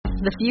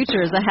The future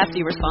is a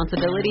hefty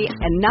responsibility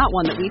and not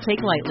one that we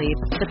take lightly.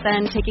 But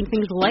then taking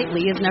things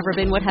lightly has never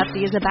been what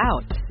Hefty is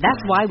about. That's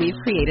why we've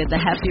created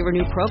the Hefty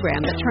Renew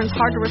program that turns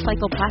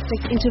hard-to-recycle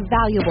plastics into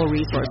valuable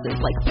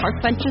resources like park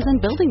benches and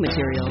building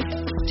materials.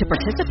 To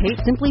participate,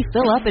 simply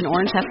fill up an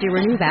orange Hefty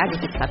Renew bag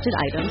with accepted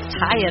items,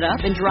 tie it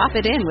up, and drop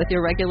it in with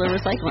your regular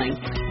recycling.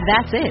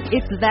 That's it.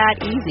 It's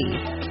that easy.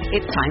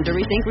 It's time to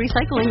rethink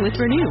recycling with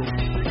Renew.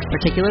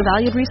 Particular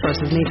valued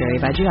resources may vary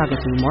by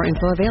geography. More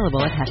info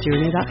available at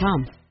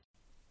heftyrenew.com.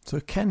 So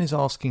Ken is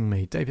asking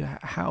me, David,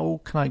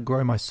 how can I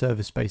grow my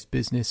service-based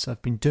business?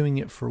 I've been doing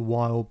it for a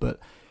while, but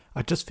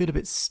I just feel a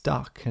bit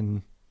stuck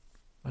and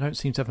I don't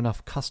seem to have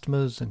enough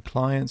customers and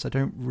clients. I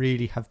don't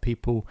really have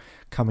people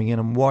coming in.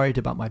 I'm worried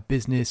about my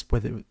business,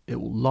 whether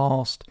it will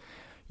last.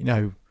 You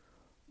know,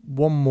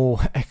 one more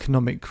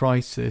economic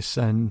crisis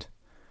and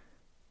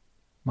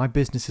my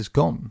business is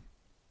gone.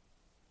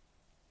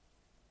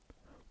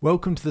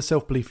 Welcome to the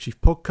Self-Belief Chief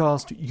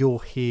podcast.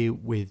 You're here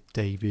with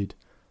David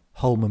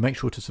Holman. Make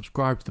sure to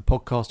subscribe to the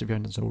podcast if you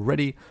haven't done so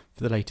already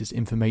for the latest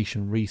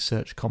information,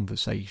 research,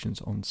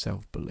 conversations on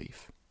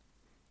self-belief.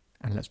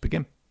 And let's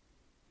begin.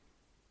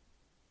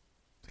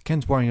 So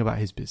Ken's worrying about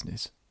his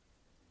business.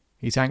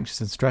 He's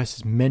anxious and stressed,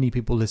 as many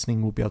people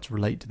listening will be able to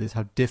relate to this,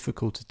 how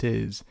difficult it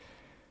is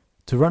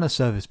to run a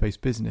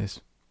service-based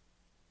business,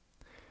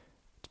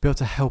 to be able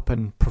to help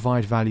and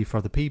provide value for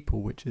other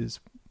people, which is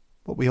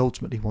what we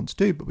ultimately want to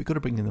do, but we've got to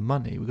bring in the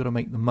money. We've got to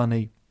make the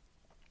money.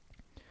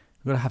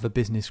 We've got to have a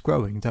business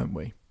growing, don't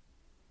we?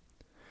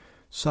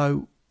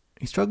 So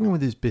he's struggling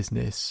with his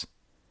business,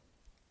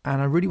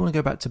 and I really want to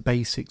go back to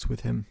basics with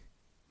him.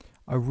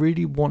 I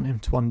really want him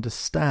to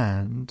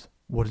understand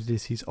what it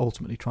is he's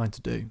ultimately trying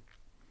to do.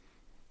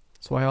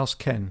 So I asked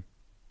Ken,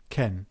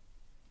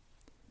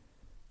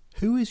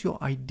 who is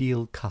your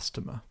ideal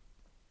customer?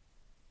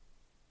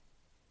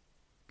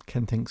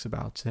 Ken thinks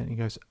about it and he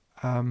goes,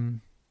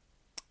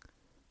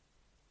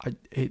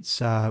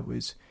 it's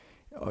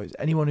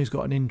anyone who's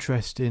got an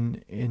interest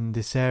in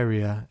this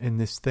area, in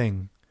this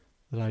thing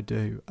that I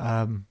do,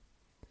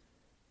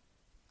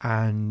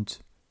 and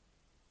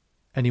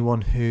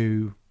anyone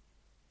who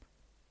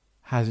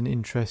has an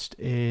interest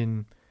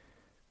in,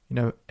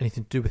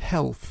 anything to do with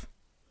health.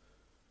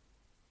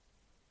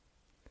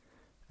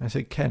 And I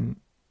said, Ken,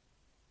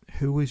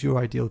 who is your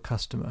ideal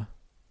customer?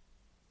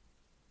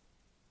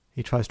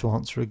 He tries to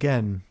answer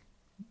again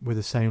with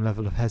the same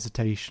level of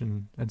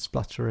hesitation and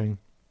spluttering.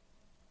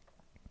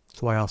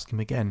 So I ask him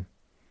again.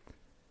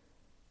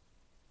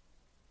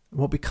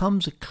 What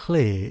becomes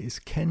clear is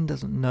Ken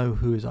doesn't know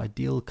who his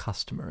ideal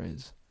customer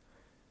is.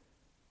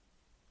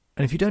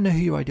 And if you don't know who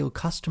your ideal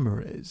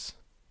customer is,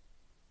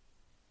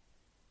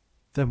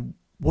 then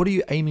what are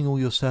you aiming all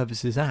your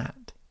services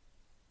at?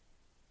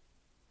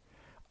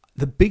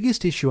 The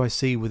biggest issue I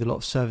see with a lot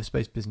of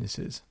service-based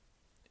businesses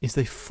is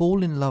they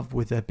fall in love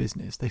with their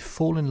business. They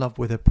fall in love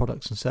with their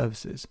products and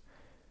services,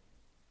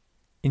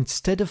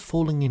 instead of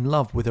falling in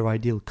love with their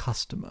ideal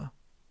customer.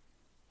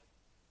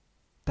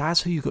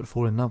 That's who you've got to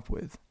fall in love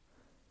with.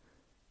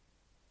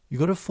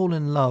 You've got to fall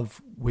in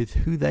love with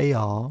who they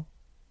are,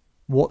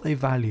 what they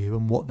value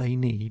and what they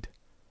need.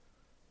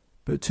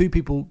 But too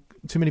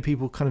many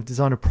people kind of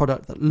design a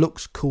product that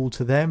looks cool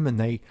to them and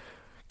they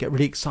get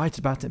really excited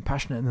about it and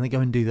passionate and then they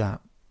go and do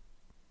that.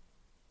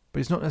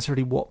 But it's not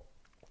necessarily what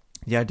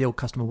the ideal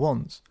customer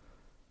wants.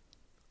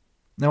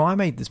 Now, I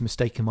made this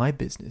mistake in my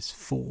business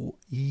for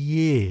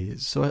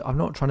years. So I'm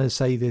not trying to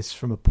say this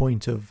from a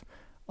point of,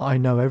 I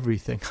know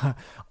everything.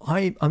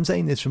 I'm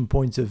saying this from a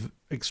point of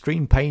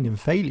extreme pain and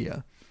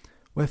failure,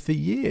 where for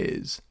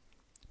years,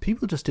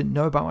 people just didn't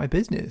know about my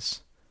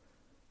business.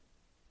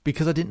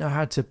 Because I didn't know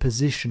how to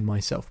position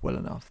myself well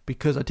enough.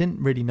 Because I didn't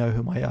really know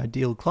who my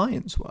ideal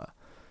clients were.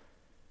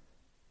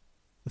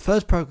 The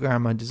first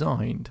program I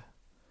designed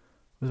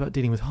was about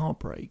dealing with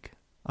heartbreak.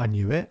 I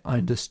knew it, I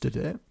understood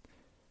it.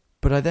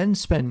 But I then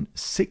spent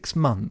 6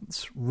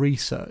 months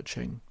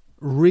researching,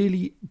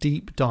 really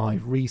deep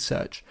dive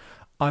research.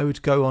 I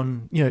would go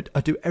on,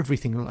 I do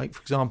everything, like,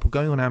 for example,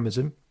 going on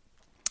Amazon,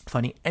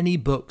 finding any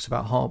books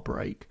about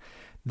heartbreak,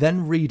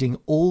 then reading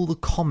all the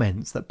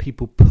comments that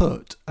people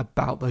put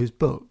about those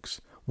books.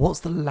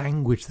 What's the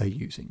language they're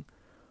using?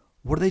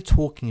 What are they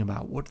talking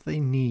about? What do they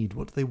need?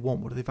 What do they want?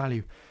 What do they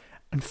value?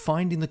 And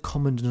finding the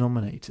common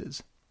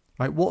denominators,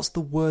 right? What's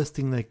the worst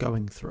thing they're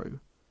going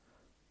through?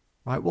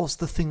 Right, what's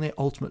the thing they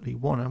ultimately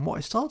want? And what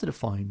I started to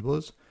find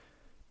was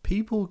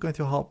people going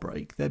through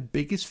heartbreak, their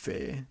biggest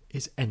fear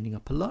is ending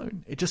up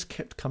alone. It just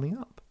kept coming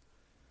up.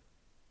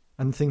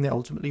 And the thing they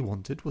ultimately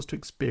wanted was to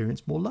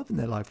experience more love in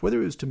their life, whether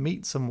it was to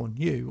meet someone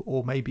new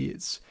or maybe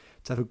it's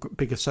to have a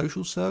bigger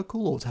social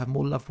circle or to have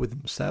more love with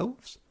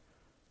themselves.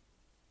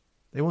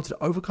 They wanted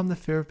to overcome the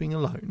fear of being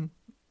alone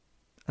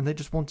and they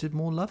just wanted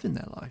more love in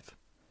their life.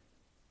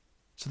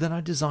 So then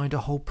I designed a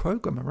whole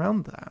program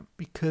around that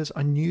because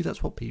I knew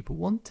that's what people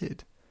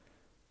wanted.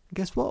 And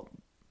guess what?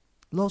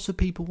 Lots of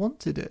people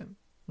wanted it.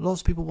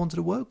 Lots of people wanted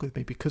to work with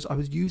me because I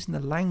was using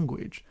the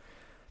language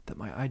that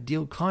my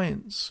ideal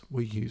clients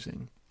were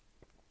using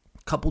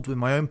coupled with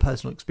my own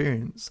personal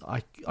experience,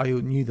 I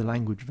knew the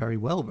language very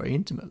well, very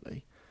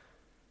intimately.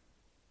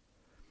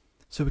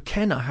 So with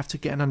Ken, I have to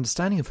get an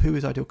understanding of who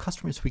his ideal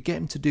customer is. So we get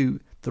him to do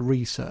the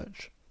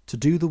research, to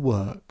do the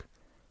work,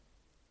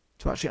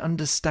 to actually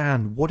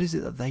understand what is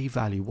it that they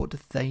value, what do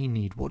they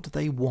need, what do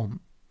they want,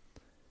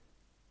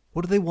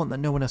 what do they want that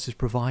no one else is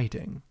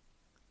providing.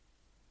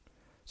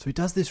 So he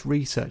does this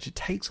research. It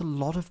takes a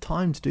lot of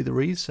time to do the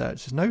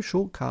research. There's no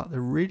shortcut,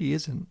 there really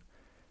isn't.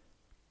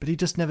 But he'd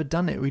just never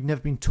done it. We'd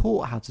never been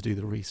taught how to do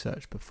the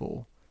research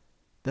before.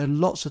 There are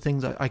lots of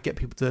things I get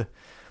people to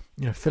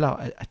fill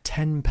out a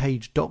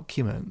 10-page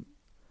document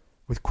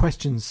with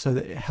questions so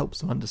that it helps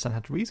them understand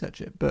how to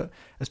research it. But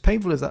as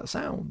painful as that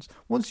sounds,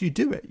 once you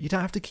do it, you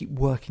don't have to keep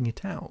working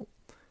it out.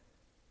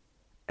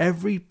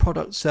 Every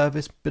product,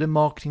 service, bit of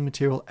marketing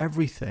material,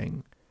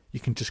 everything, you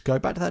can just go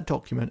back to that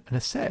document and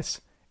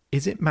assess,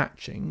 is it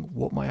matching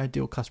what my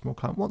ideal customer or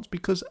client wants?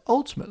 Because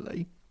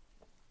ultimately,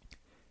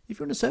 if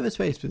you're in a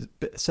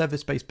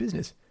service-based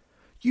business,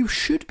 you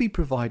should be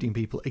providing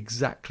people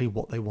exactly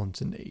what they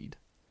want and need.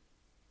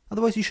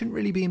 Otherwise, you shouldn't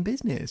really be in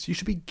business. You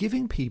should be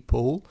giving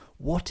people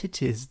what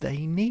it is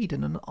they need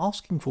and are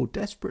asking for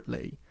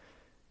desperately.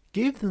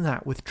 Give them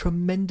that with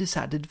tremendous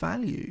added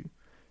value.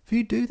 If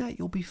you do that,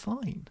 you'll be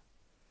fine.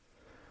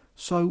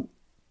 So,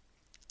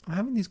 I'm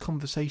having these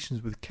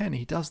conversations with Ken.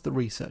 He does the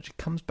research, he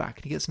comes back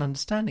and he gets an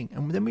understanding.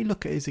 And then we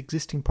look at his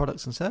existing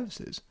products and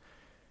services.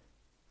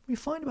 We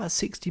find about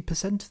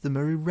 60% of them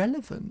are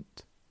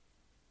irrelevant.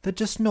 They're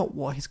just not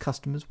what his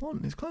customers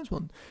want, his clients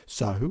want.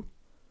 So,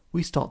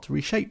 we start to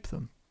reshape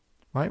them.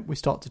 Right? We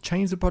start to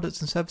change the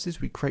products and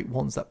services. We create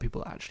ones that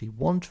people actually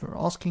want or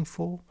are asking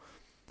for.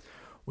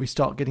 We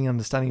start getting an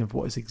understanding of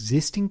what his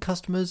existing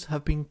customers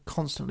have been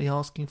constantly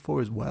asking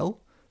for as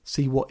well.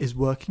 See what is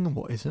working and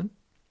what isn't.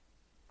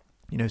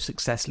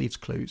 Success leaves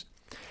clues.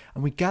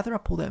 And we gather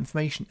up all that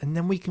information, and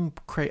then we can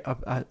create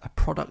a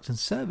product and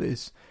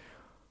service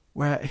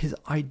where his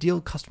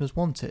ideal customers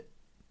want it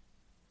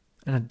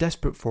and are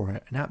desperate for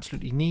it and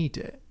absolutely need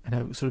it and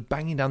are sort of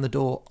banging down the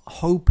door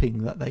hoping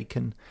that they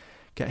can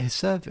get his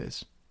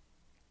service.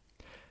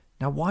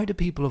 Now, why do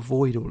people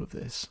avoid all of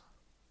this?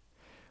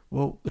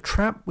 Well, the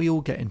trap we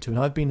all get into, and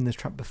I've been in this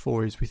trap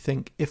before, is we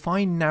think if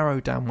I narrow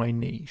down my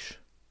niche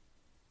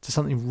to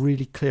something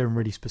really clear and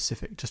really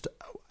specific, just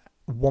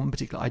one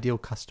particular ideal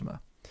customer,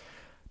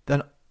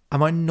 then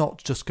am I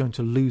not just going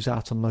to lose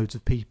out on loads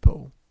of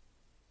people?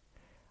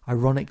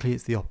 Ironically,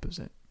 it's the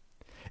opposite.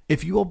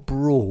 If you are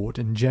broad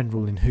and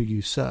general in who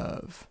you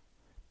serve,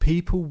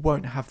 people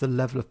won't have the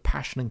level of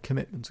passion and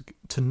commitment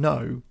to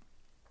know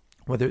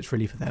whether it's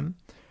really for them.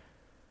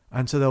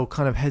 And so they'll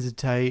kind of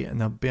hesitate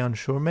and they'll be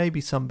unsure. Maybe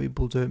some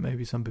people do it,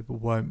 maybe some people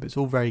won't, but it's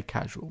all very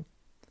casual.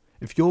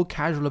 If you're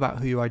casual about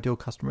who your ideal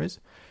customer is,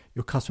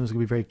 your customers are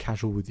going to be very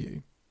casual with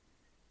you.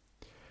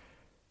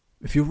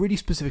 If you're really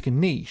specific and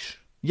niche,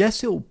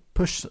 yes, it'll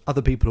push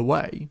other people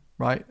away,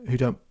 right, who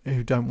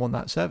don't want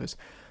that service.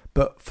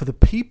 But for the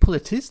people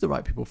it is the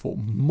right people for,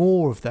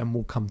 more of them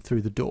will come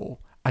through the door.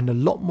 And a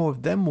lot more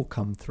of them will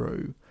come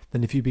through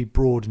than if you be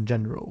broad and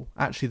general.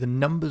 Actually, the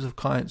numbers of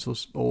clients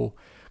or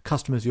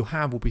customers you'll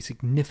have will be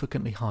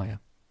significantly higher.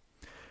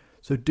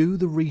 So do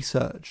the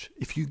research.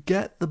 If you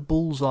get the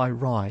bullseye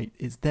right,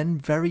 it's then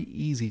very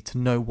easy to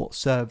know what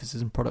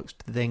services and products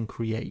to then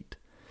create.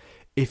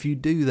 If you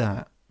do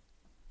that,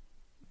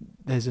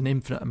 there's an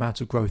infinite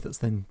amount of growth that's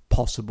then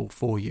possible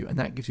for you, and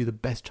that gives you the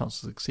best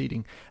chance of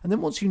succeeding. And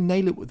then once you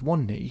nail it with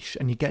one niche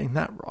and you're getting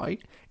that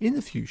right, in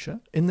the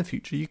future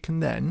you can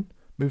then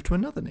move to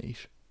another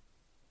niche.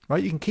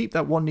 Right? You can keep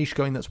that one niche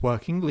going that's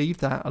working, leave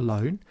that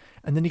alone,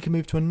 and then you can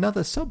move to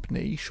another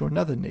sub-niche or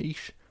another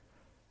niche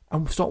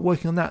and start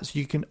working on that so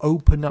you can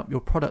open up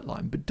your product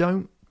line. But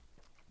don't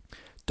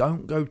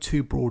go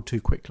too broad too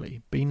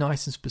quickly. Be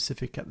nice and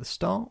specific at the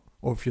start,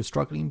 or if you're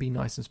struggling, be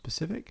nice and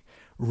specific.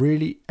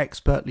 Really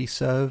expertly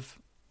serve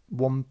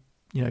one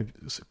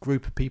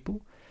group of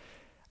people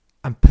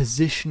and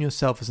position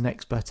yourself as an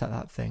expert at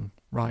that thing,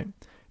 right?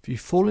 If you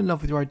fall in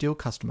love with your ideal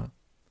customer,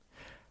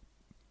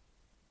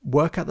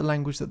 work out the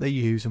language that they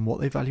use and what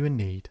they value and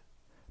need,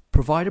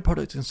 provide a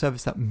product and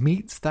service that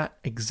meets that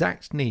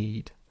exact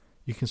need,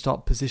 you can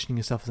start positioning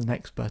yourself as an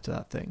expert at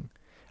that thing.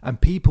 And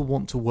people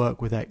want to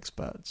work with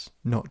experts,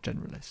 not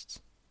generalists.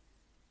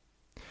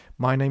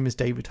 My name is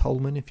David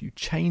Holman. If you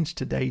change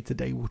today,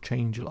 today will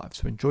change your life.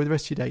 So enjoy the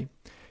rest of your day.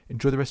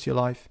 Enjoy the rest of your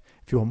life.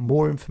 If you want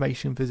more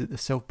information, visit the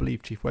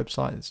Self-Believe Chief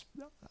website. There's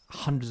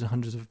hundreds and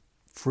hundreds of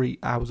free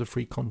hours of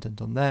free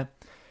content on there.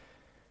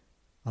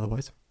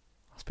 Otherwise,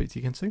 I'll speak to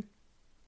you again soon.